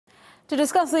To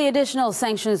discuss the additional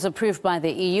sanctions approved by the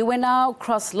EU, we're now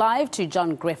cross live to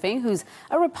John Griffing, who's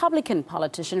a Republican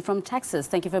politician from Texas.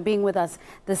 Thank you for being with us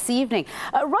this evening.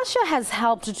 Russia has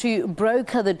helped to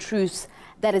broker the truce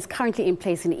that is currently in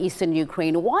place in eastern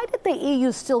Ukraine. Why did the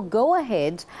EU still go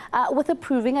ahead with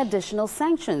approving additional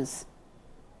sanctions?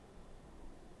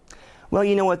 Well,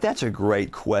 you know what? That's a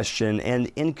great question.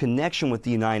 And in connection with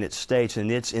the United States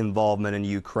and its involvement in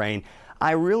Ukraine,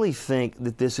 I really think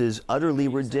that this is utterly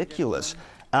ridiculous.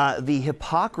 The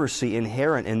hypocrisy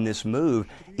inherent in this move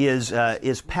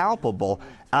is palpable.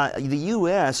 The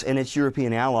U.S. and its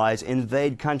European allies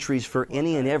invade countries for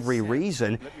any and every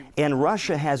reason, and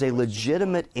Russia has a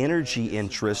legitimate energy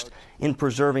interest in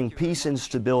preserving peace and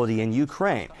stability in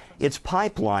Ukraine. Its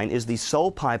pipeline is the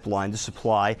sole pipeline to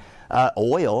supply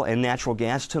oil and natural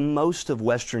gas to most of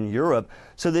Western Europe,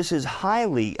 so this is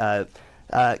highly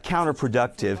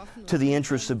counterproductive to the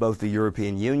interests of both the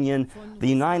European Union, the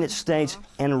United States,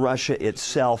 and Russia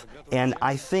itself. And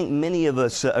I think many of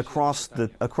us across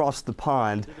the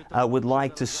pond would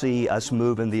like to see us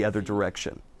move in the other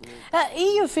direction.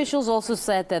 EU officials also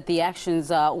said that the actions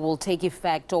will take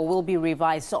effect or will be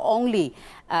revised only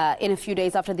in a few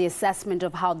days after the assessment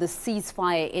of how the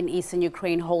ceasefire in eastern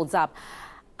Ukraine holds up.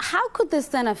 How could this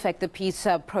then affect the peace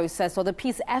process or the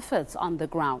peace efforts on the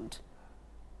ground?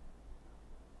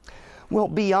 Well,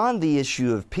 beyond the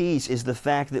issue of peace is the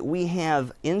fact that we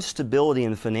have instability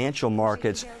in financial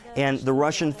markets, and the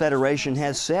Russian Federation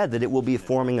has said that it will be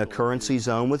forming a currency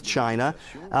zone with China,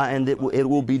 and it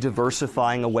will be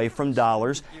diversifying away from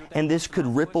dollars, and this could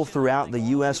ripple throughout the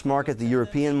U.S. market, the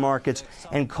European markets,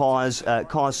 and cause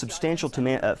substantial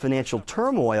financial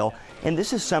turmoil. And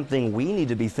this is something we need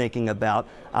to be thinking about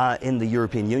in the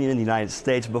European Union and the United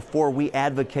States before we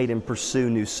advocate and pursue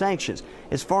new sanctions.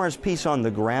 As far as peace on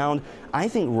the ground, I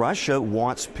think Russia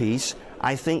wants peace.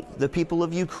 I think the people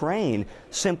of Ukraine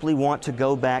simply want to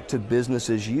go back to business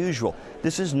as usual.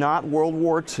 This is not World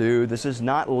War II. This is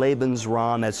not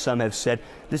Lebensraum, as some have said.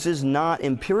 This is not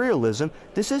imperialism.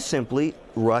 This is simply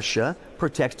Russia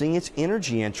protecting its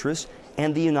energy interests.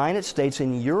 And the United States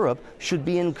and Europe should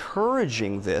be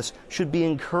encouraging this,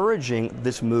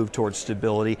 move towards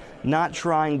stability, not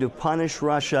trying to punish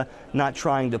Russia, not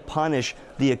trying to punish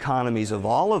the economies of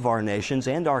all of our nations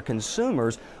and our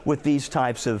consumers with these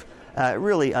types of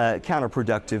really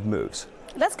counterproductive moves.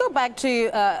 Let's go back to,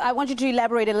 I want you to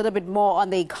elaborate a little bit more on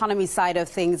the economy side of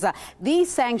things. These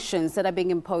sanctions that are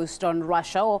being imposed on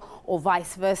Russia or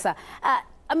vice versa,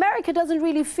 America doesn't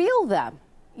really feel them.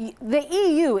 The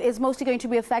EU is mostly going to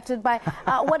be affected by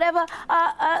whatever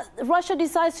Russia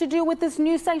decides to do with these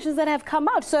new sanctions that have come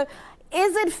out. So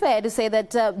is it fair to say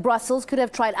that Brussels could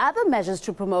have tried other measures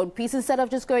to promote peace instead of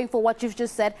just going for what you've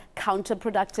just said,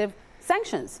 counterproductive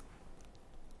sanctions?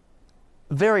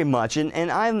 Very much, and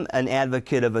I'm an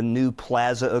advocate of a new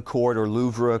Plaza Accord or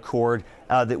Louvre Accord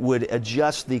that would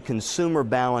adjust the consumer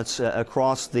balance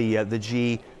across the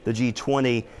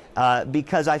G20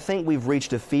 because I think we've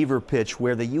reached a fever pitch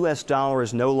where the U.S. dollar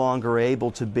is no longer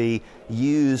able to be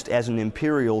used as an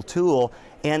imperial tool,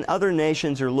 and other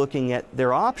nations are looking at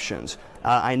their options.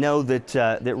 I know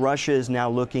that Russia is now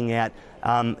looking at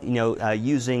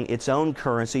using its own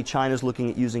currency. China's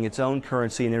looking at using its own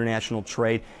currency in international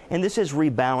trade, and this has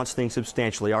rebalanced things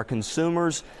substantially. Our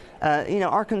consumers,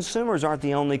 our consumers aren't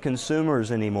the only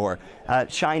consumers anymore.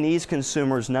 Chinese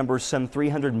consumers number some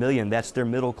 300 million. That's their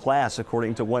middle class,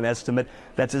 according to one estimate.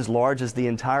 That's as large as the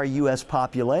entire U.S.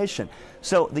 population.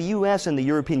 So the U.S. and the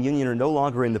European Union are no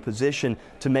longer in the position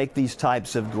to make these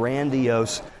types of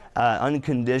grandiose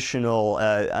unconditional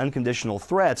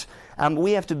threats.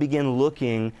 We have to begin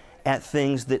looking at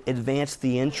things that advance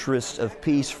the interests of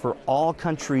peace for all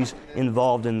countries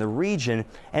involved in the region.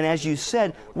 And as you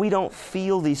said, we don't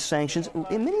feel these sanctions.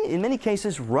 In many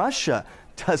cases, Russia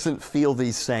doesn't feel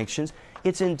these sanctions.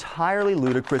 It's entirely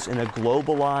ludicrous in a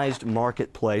globalized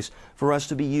marketplace for us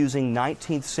to be using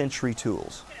 19th century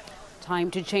tools.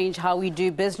 Time to change how we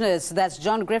do business. That's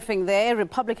John Griffing there,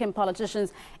 Republican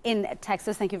politicians in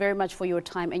Texas. Thank you very much for your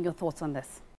time and your thoughts on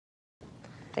this.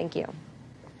 Thank you.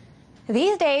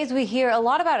 These days, we hear a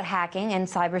lot about hacking and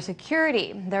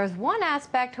cybersecurity. There's one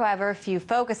aspect, however, few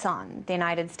focus on: the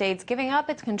United States giving up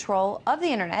its control of the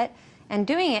internet and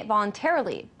doing it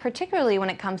voluntarily, particularly when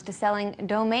it comes to selling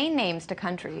domain names to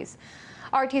countries.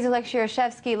 RT's Alexei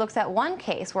Yashevsky looks at one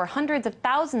case where hundreds of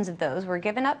thousands of those were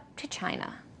given up to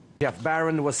China. Jeff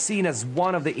Barron was seen as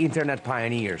one of the internet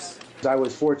pioneers. I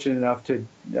was fortunate enough to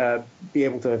be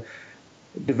able to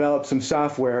develop some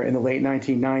software in the late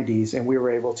 1990s, and we were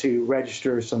able to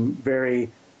register some very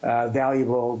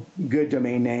valuable, good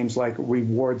domain names like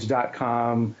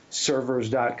rewards.com,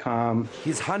 servers.com.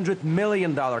 His $100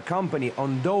 million company,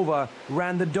 Ondova,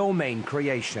 ran the domain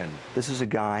creation. This is a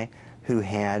guy who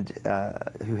had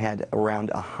around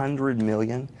 $100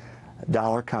 million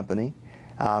company.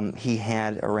 He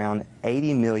had around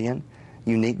 80 million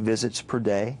unique visits per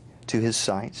day to his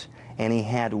sites, and he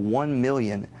had 1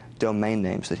 million domain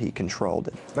names that he controlled.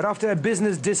 But after a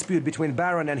business dispute between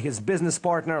Barron and his business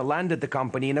partner landed the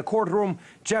company in a courtroom,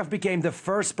 Jeff became the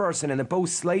first person in the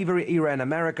post-slavery era in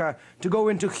America to go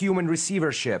into human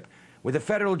receivership, with a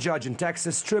federal judge in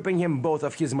Texas stripping him both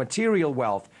of his material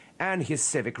wealth and his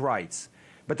civic rights.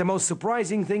 But the most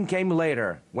surprising thing came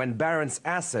later, when Barron's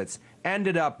assets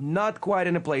ended up not quite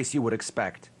in a place you would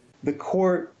expect. The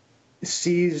court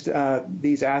seized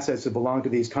these assets that belonged to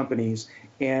these companies,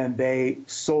 and they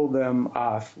sold them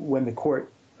off when the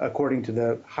court, according to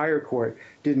the higher court,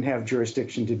 didn't have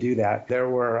jurisdiction to do that. There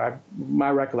were, my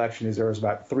recollection is there was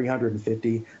about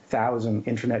 350,000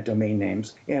 internet domain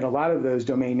names, and a lot of those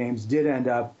domain names did end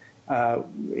up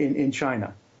in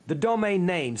China. The domain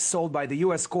names sold by the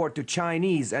U.S. court to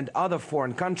Chinese and other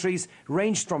foreign countries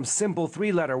ranged from simple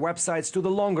three-letter websites to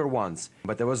the longer ones.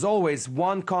 But there was always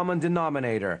one common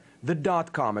denominator: the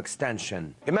 .com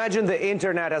extension. Imagine the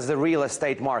internet as the real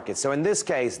estate market. So in this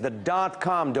case, the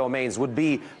 .com domains would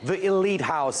be the elite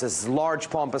houses, large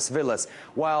pompous villas,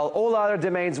 while all other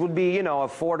domains would be,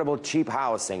 affordable, cheap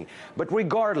housing. But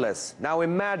regardless, now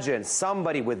imagine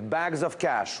somebody with bags of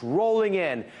cash rolling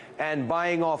in and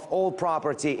buying off all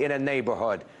property in a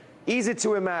neighborhood. Easy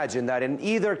to imagine that in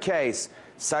either case,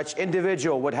 such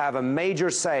individual would have a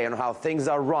major say on how things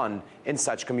are run in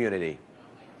such community.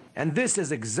 And this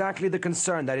is exactly the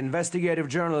concern that investigative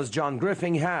journalist John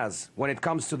Griffing has when it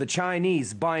comes to the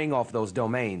Chinese buying off those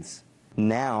domains.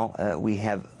 Now we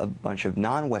have a bunch of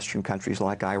non-Western countries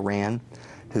like Iran,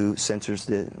 who censors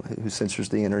the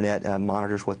internet,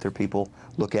 monitors what their people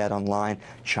look at online.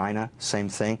 China, same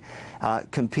thing.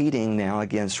 Competing now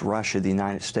against Russia, the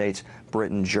United States,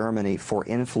 Britain, Germany for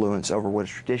influence over what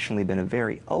has traditionally been a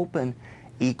very open,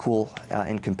 equal,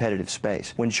 and competitive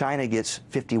space. When China gets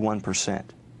 51%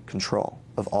 control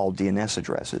of all DNS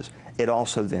addresses, it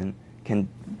also then can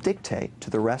dictate to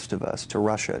the rest of us, to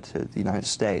Russia, to the United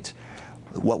States,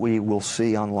 what we will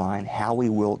see online, how we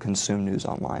will consume news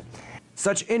online.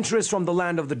 Such interest from the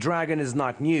land of the dragon is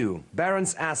not new.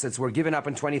 Barron's assets were given up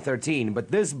in 2013,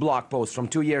 but this blog post from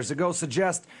 2 years ago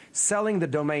suggests selling the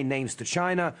domain names to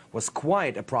China was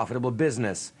quite a profitable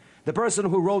business. The person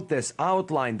who wrote this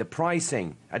outlined the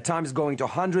pricing, at times going to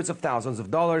hundreds of thousands of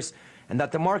dollars, and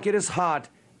that the market is hot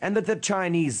and that the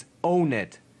Chinese own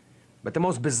it. But the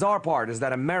most bizarre part is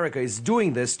that America is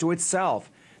doing this to itself,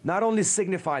 not only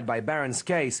signified by Barron's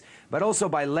case, but also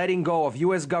by letting go of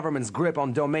U.S. government's grip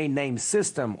on domain name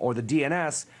system, or the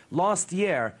DNS, last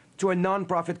year to a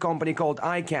non-profit company called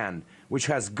ICANN, which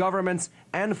has governments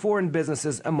and foreign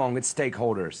businesses among its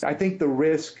stakeholders. I think the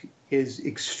risk is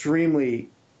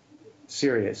extremely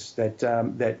serious that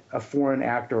that a foreign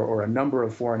actor or a number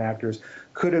of foreign actors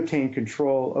could obtain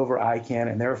control over ICANN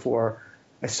and therefore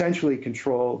essentially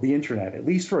control the internet, at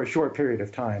least for a short period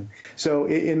of time. So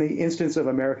in the instance of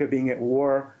America being at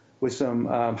war with some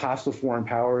hostile foreign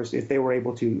powers, if they were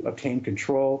able to obtain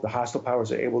control, the hostile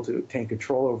powers are able to obtain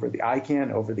control over the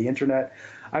ICANN, over the internet,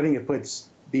 I think it puts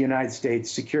the United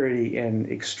States security in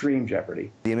extreme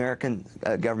jeopardy. The American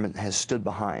government has stood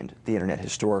behind the internet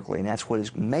historically, and that's what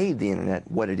has made the internet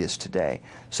what it is today.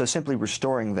 So simply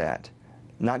restoring that,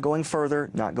 not going further,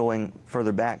 not going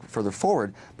further back, further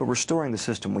forward, but restoring the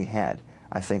system we had,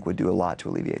 I think would do a lot to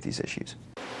alleviate these issues.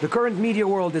 The current media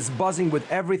world is buzzing with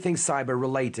everything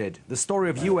cyber-related. The story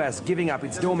of U.S. giving up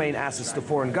its domain assets to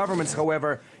foreign governments,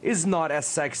 however, is not as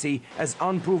sexy as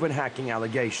unproven hacking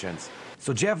allegations.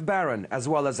 So Jeff Barron, as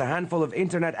well as a handful of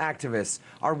internet activists,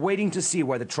 are waiting to see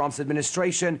whether Trump's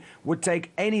administration would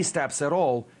take any steps at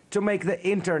all to make the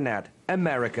internet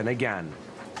American again.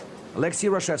 Alexei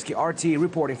Rashevsky, RT,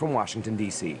 reporting from Washington,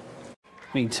 D.C.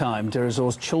 Meantime, Deir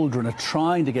ez-Zor's children are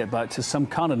trying to get back to some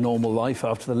kind of normal life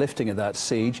after the lifting of that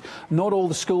siege. Not all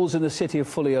the schools in the city are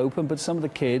fully open, but some of the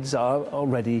kids are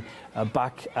already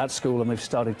back at school and they've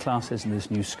started classes in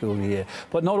this new school year.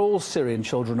 But not all Syrian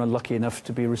children are lucky enough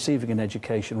to be receiving an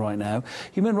education right now.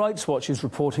 Human Rights Watch is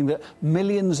reporting that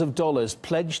millions of dollars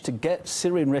pledged to get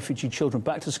Syrian refugee children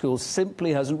back to school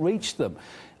simply hasn't reached them.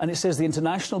 And it says the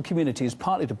international community is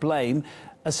partly to blame,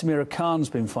 as Samira Khan's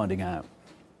been finding out.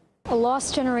 A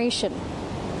lost generation.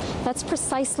 That's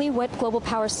precisely what global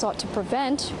powers sought to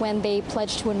prevent when they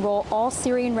pledged to enroll all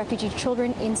Syrian refugee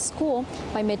children in school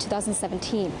by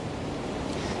mid-2017.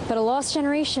 But a lost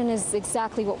generation is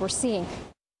exactly what we're seeing.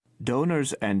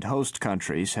 Donors and host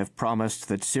countries have promised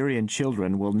that Syrian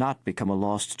children will not become a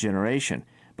lost generation,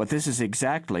 but this is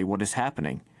exactly what is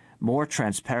happening. More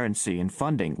transparency in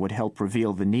funding would help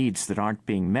reveal the needs that aren't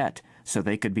being met so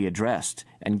they could be addressed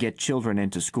and get children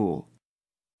into school.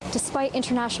 Despite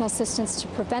international assistance to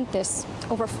prevent this,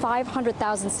 over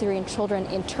 500,000 Syrian children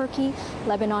in Turkey,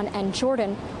 Lebanon, and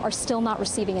Jordan are still not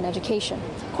receiving an education.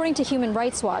 According to Human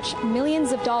Rights Watch,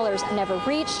 millions of dollars never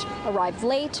reached, arrived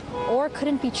late, or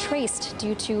couldn't be traced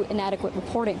due to inadequate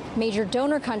reporting. Major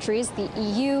donor countries, the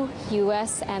EU,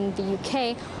 US, and the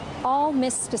UK, all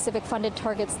missed specific funded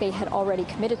targets they had already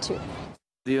committed to.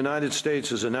 The United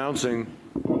States is announcing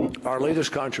our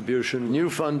latest contribution, new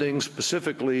funding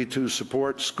specifically to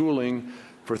support schooling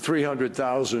for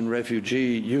 300,000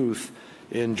 refugee youth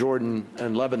in Jordan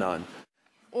and Lebanon.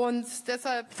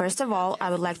 First of all,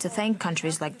 I would like to thank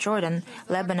countries like Jordan,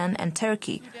 Lebanon, and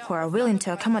Turkey who are willing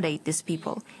to accommodate these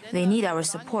people. They need our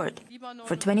support.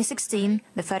 For 2016,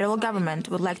 the federal government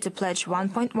would like to pledge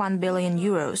 1.1 billion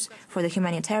euros for the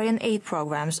humanitarian aid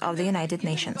programs of the United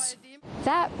Nations.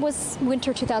 That was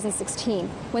winter 2016.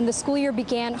 When the school year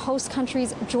began, host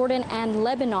countries Jordan and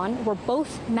Lebanon were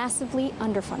both massively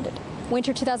underfunded.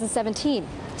 Winter 2017,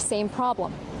 same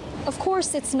problem. Of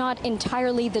course, it's not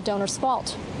entirely the donor's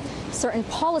fault. Certain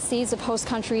policies of host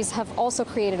countries have also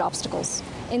created obstacles.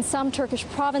 In some Turkish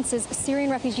provinces, Syrian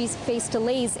refugees face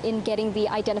delays in getting the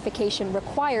identification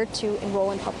required to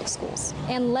enroll in public schools.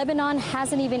 And Lebanon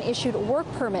hasn't even issued work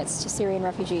permits to Syrian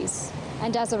refugees.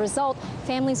 And as a result,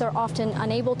 families are often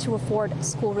unable to afford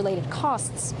school-related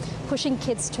costs, pushing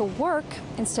kids to work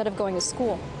instead of going to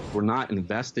school. We're not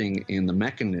investing in the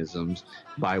mechanisms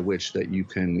by which that you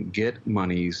can get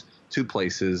monies to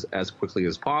places as quickly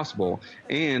as possible.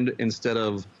 And instead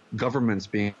of governments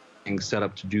being set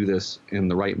up to do this in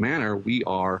the right manner, we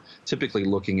are typically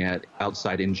looking at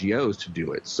outside NGOs to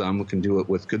do it. Some can do it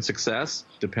with good success,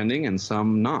 depending, and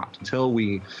some not. Until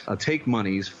we take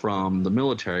monies from the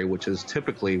military, which is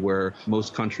typically where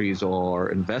most countries are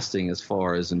investing as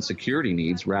far as in security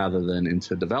needs rather than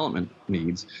into development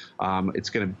needs,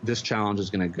 this challenge is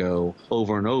going to go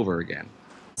over and over again.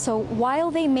 So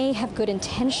while they may have good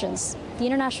intentions, the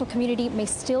international community may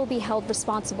still be held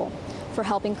responsible for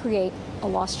helping create a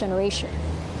lost generation.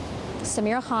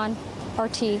 Samira Khan,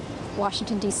 RT,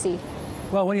 Washington, D.C.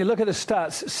 Well, when you look at the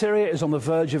stats, Syria is on the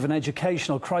verge of an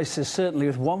educational crisis, certainly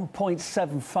with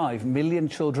 1.75 million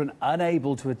children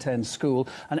unable to attend school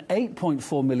and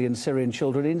 8.4 million Syrian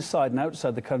children inside and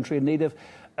outside the country in need of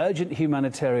urgent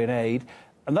humanitarian aid.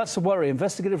 And that's a worry.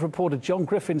 Investigative reporter John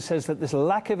Griffing says that this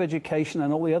lack of education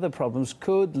and all the other problems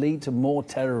could lead to more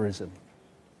terrorism.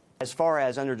 As far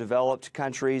as underdeveloped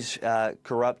countries,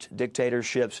 corrupt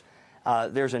dictatorships,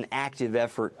 there's an active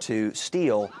effort to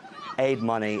steal aid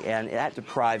money, and that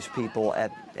deprives people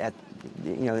at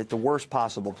the worst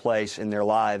possible place in their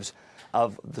lives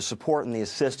of the support and the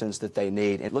assistance that they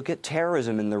need. And look at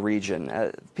terrorism in the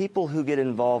region. People who get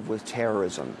involved with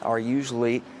terrorism are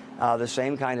usually the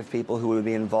same kind of people who would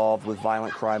be involved with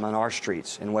violent crime on our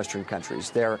streets in Western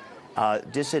countries. They're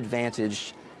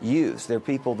disadvantaged youth. They're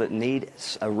people that need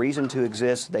a reason to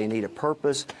exist. They need a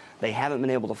purpose. They haven't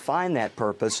been able to find that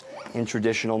purpose in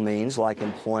traditional means like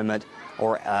employment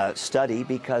or study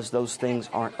because those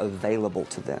things aren't available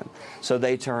to them. So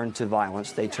they turn to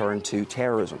violence. They turn to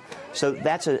terrorism. So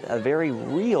that's a very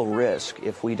real risk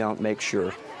if we don't make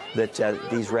sure that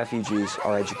these refugees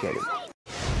are educated.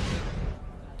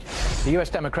 The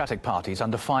U.S. Democratic Party is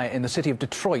under fire in the city of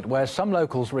Detroit, where some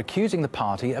locals were accusing the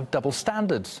party of double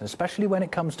standards, especially when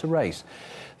it comes to race.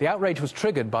 The outrage was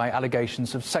triggered by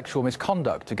allegations of sexual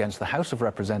misconduct against the House of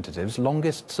Representatives'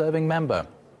 longest-serving member.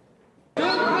 Due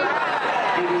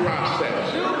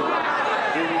process.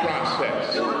 Due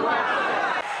process.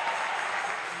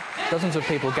 Dozens of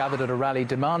people gathered at a rally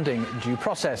demanding due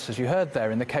process, as you heard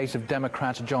there, in the case of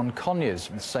Democrat John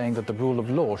Conyers, saying that the rule of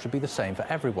law should be the same for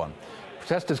everyone.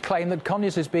 Protesters claim that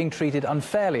Conyers is being treated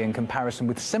unfairly in comparison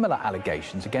with similar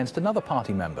allegations against another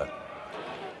party member.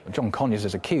 John Conyers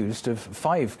is accused of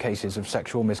 5 cases of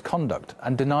sexual misconduct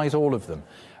and denies all of them.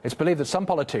 It's believed that some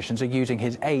politicians are using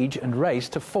his age and race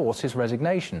to force his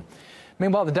resignation.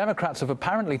 Meanwhile, the Democrats have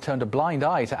apparently turned a blind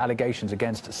eye to allegations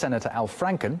against Senator Al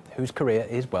Franken, whose career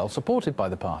is well supported by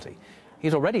the party.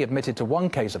 He's already admitted to 1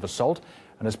 case of assault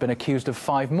and has been accused of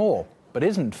 5 more, but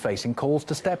isn't facing calls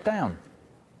to step down.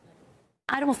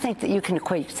 I don't think that you can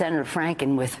equate Senator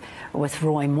Franken with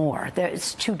Roy Moore.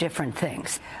 It's 2 different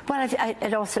things. But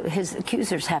it also, his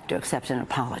accusers have to accept an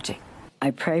apology.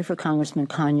 I pray for Congressman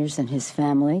Conyers and his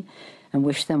family and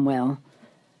wish them well.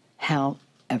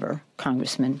 However,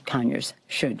 Congressman Conyers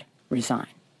should resign.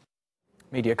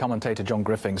 Media commentator John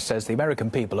Griffing says the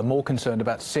American people are more concerned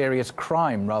about serious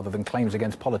crime rather than claims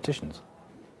against politicians.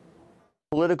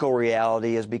 Political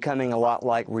reality is becoming a lot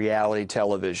like reality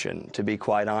television, to be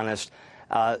quite honest.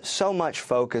 So much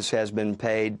focus has been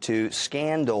paid to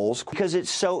scandals because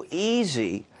it's so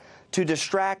easy to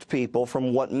distract people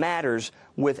from what matters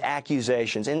with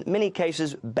accusations, in many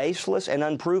cases baseless and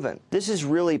unproven. This is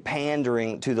really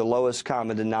pandering to the lowest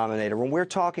common denominator. When we're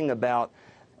talking about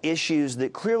issues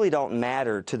that clearly don't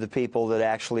matter to the people that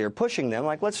actually are pushing them,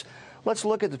 like let's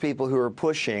look at the people who are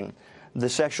pushing the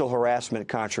sexual harassment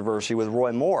controversy with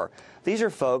Roy Moore. These are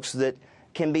folks that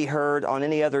can be heard on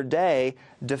any other day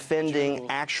defending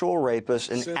actual rapists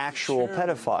and actual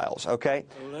pedophiles, okay?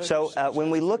 So when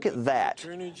we look at that,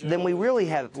 then we really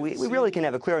can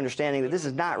have a clear understanding that this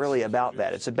is not really about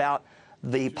that. It's about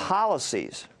the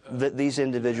policies that these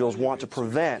individuals want to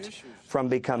prevent from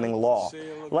becoming law.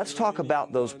 Let's talk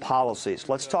about those policies.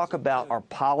 Let's talk about our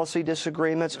policy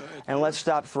disagreements, and let's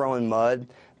stop throwing mud,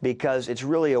 because it's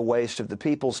really a waste of the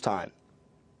people's time.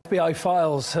 FBI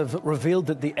files have revealed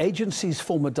that the agency's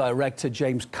former director,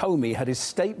 James Comey, had his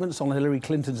statements on Hillary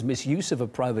Clinton's misuse of a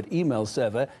private email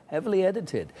server heavily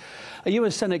edited. A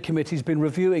U.S. Senate committee has been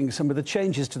reviewing some of the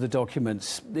changes to the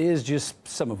documents. Here's just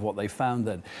some of what they found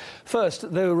then.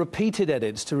 First, there were repeated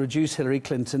edits to reduce Hillary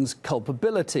Clinton's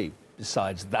culpability.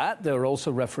 Besides that, there are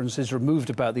also references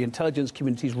removed about the intelligence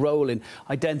community's role in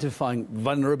identifying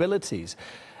vulnerabilities.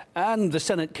 And the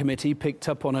Senate committee picked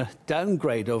up on a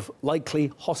downgrade of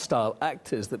likely hostile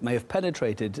actors that may have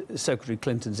penetrated Secretary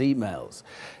Clinton's emails.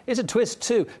 Here's a twist,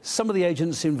 too. Some of the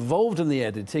agents involved in the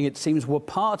editing, it seems, were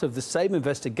part of the same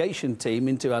investigation team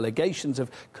into allegations of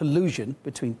collusion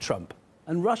between Trump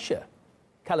and Russia.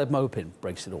 Caleb Mopin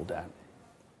breaks it all down.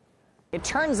 It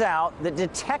turns out that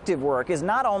detective work is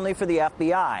not only for the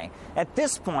FBI. At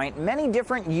this point, many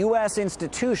different U.S.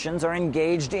 institutions are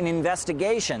engaged in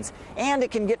investigations, and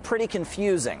it can get pretty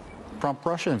confusing.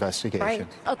 Trump-Russia investigation. Right.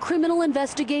 A criminal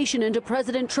investigation into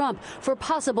President Trump for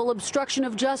possible obstruction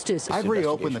of justice. I've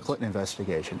reopened the Clinton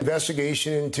investigation.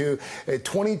 Investigation into a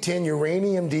 2010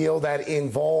 uranium deal that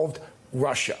involved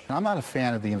Russia. I'm not a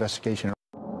fan of the investigation.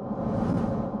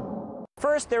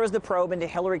 First, there was the probe into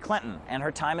Hillary Clinton and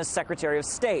her time as Secretary of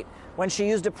State, when she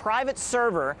used a private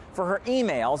server for her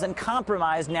emails and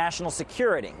compromised national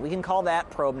security. We can call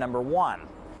that probe number 1.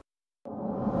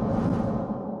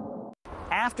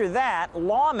 After that,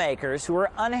 lawmakers who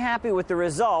were unhappy with the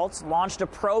results launched a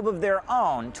probe of their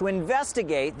own to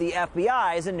investigate the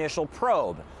FBI's initial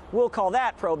probe. We'll call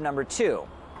that probe number 2.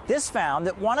 This found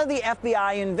that one of the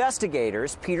FBI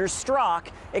investigators, Peter Strzok,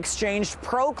 exchanged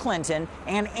pro-Clinton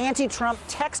and anti-Trump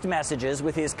text messages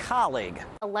with his colleague.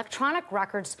 Electronic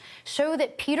records show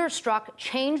that Peter Strzok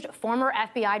changed former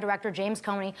FBI Director James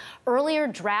Comey earlier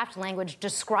draft language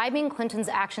describing Clinton's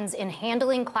actions in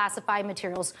handling classified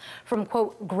materials from,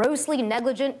 quote, grossly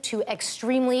negligent to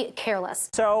extremely careless.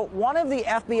 So one of the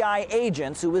FBI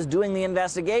agents who was doing the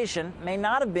investigation may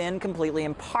not have been completely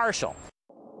impartial.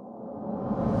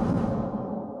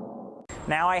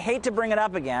 Now, I hate to bring it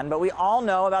up again, but we all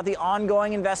know about the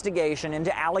ongoing investigation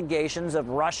into allegations of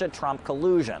Russia-Trump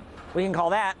collusion. We can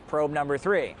call that probe number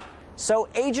 3. So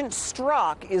Agent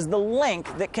Strzok is the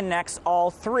link that connects all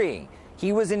 3.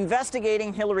 He was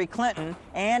investigating Hillary Clinton,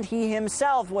 and he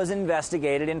himself was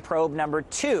investigated in probe number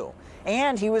 2.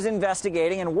 And he was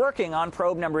investigating and working on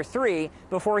probe number 3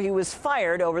 before he was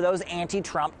fired over those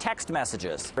anti-Trump text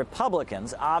messages.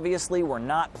 Republicans obviously were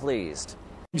not pleased.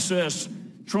 He says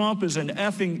Trump is an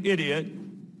effing idiot.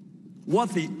 What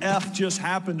the F just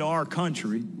happened to our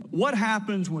country? What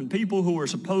happens when people who are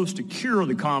supposed to cure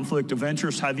the conflict of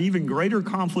interest have even greater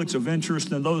conflicts of interest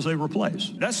than those they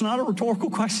replace? That's not a rhetorical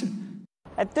question.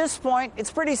 At this point,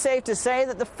 it's pretty safe to say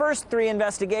that the first 3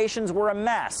 investigations were a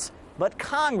mess. But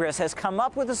Congress has come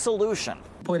up with a solution.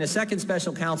 Appoint a second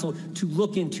special counsel to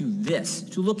look into this,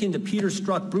 to look into Peter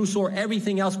Strzok, Bruce Orr,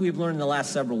 everything else we've learned in the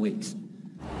last several weeks.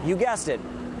 You guessed it,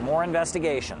 more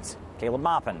investigations. Caleb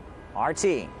Mopin,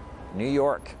 RT, New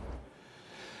York.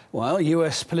 Well,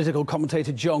 U.S. political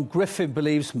commentator John Griffing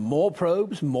believes more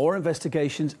probes, more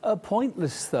investigations are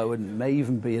pointless, though, and may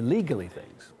even be illegal, he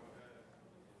thinks.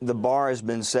 The bar has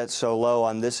been set so low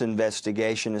on this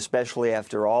investigation, especially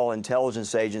after all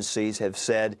intelligence agencies have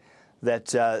said that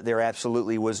there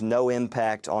absolutely was no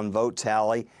impact on vote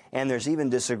tally, and there's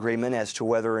even disagreement as to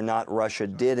whether or not Russia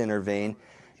did intervene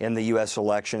in the U.S.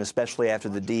 election, especially after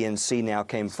the DNC now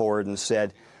came forward and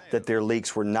said that their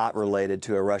leaks were not related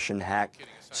to a Russian hack.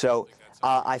 So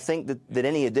I think that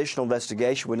any additional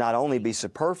investigation would not only be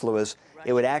superfluous,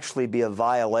 it would actually be a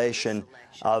violation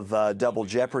of double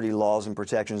jeopardy laws and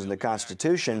protections in the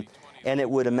Constitution. and it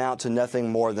would amount to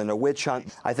nothing more than a witch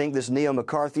hunt. I think this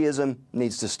neo-McCarthyism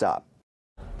needs to stop.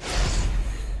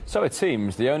 So it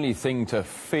seems the only thing to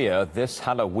fear this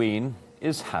Halloween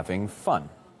is having fun.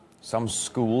 Some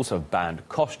schools have banned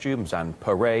costumes and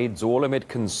parades, all amid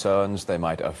concerns they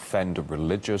might offend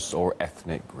religious or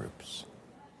ethnic groups.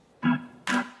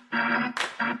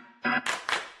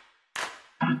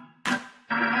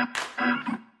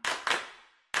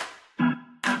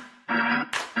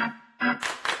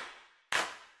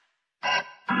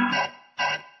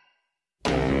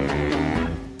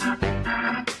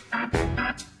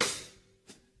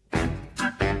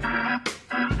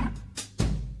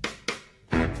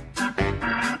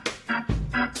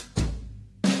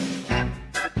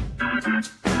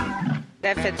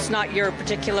 If it's not your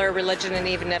particular religion, and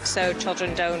even if so,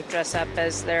 children don't dress up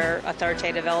as their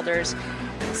authoritative elders,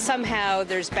 somehow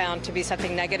there's bound to be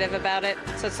something negative about it.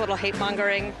 So it's a little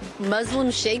hate-mongering.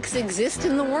 Muslim sheikhs exist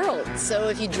in the world, so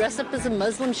if you dress up as a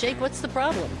Muslim sheikh, what's the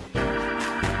problem?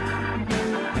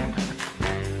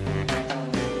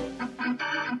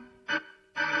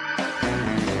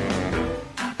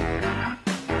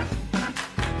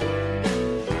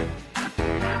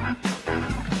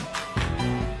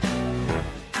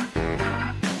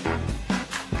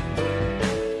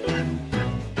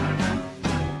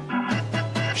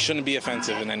 Shouldn't be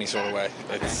offensive in any sort of way.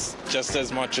 It's just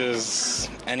as much as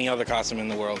any other costume in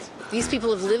the world. These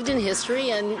people have lived in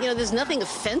history, and, you know, there's nothing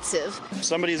offensive.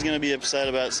 Somebody's going to be upset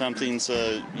about something,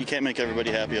 so you can't make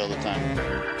everybody happy all the time.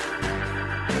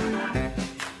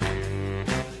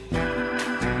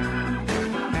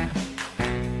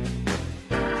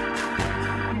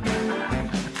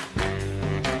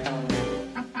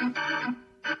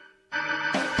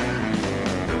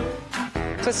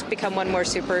 It's become one more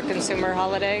super consumer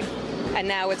holiday, and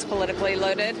now it's politically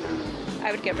loaded.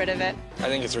 I would get rid of it. I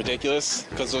think it's ridiculous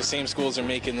because those same schools are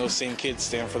making those same kids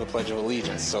stand for the Pledge of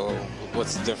Allegiance. So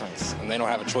what's the difference? And they don't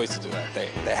have a choice to do that.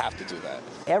 They have to do that.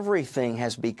 Everything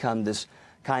has become this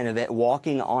kind of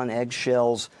walking on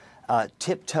eggshells,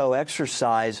 tiptoe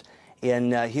exercise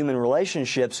in human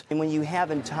relationships. And when you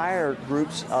have entire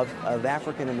groups of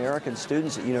African American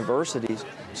students at universities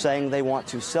saying they want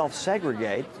to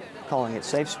self-segregate, calling it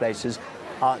safe spaces,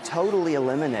 totally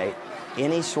eliminate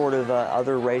any sort of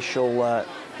other racial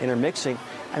intermixing.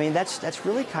 I mean, that's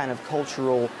really kind of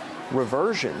cultural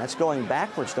reversion. That's going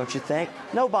backwards, don't you think?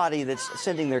 Nobody that's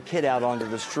sending their kid out onto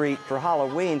the street for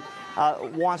Halloween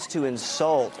wants to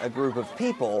insult a group of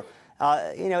people.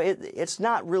 You know, it's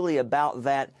not really about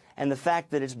that, and the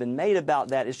fact that it's been made about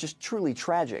that is just truly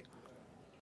tragic.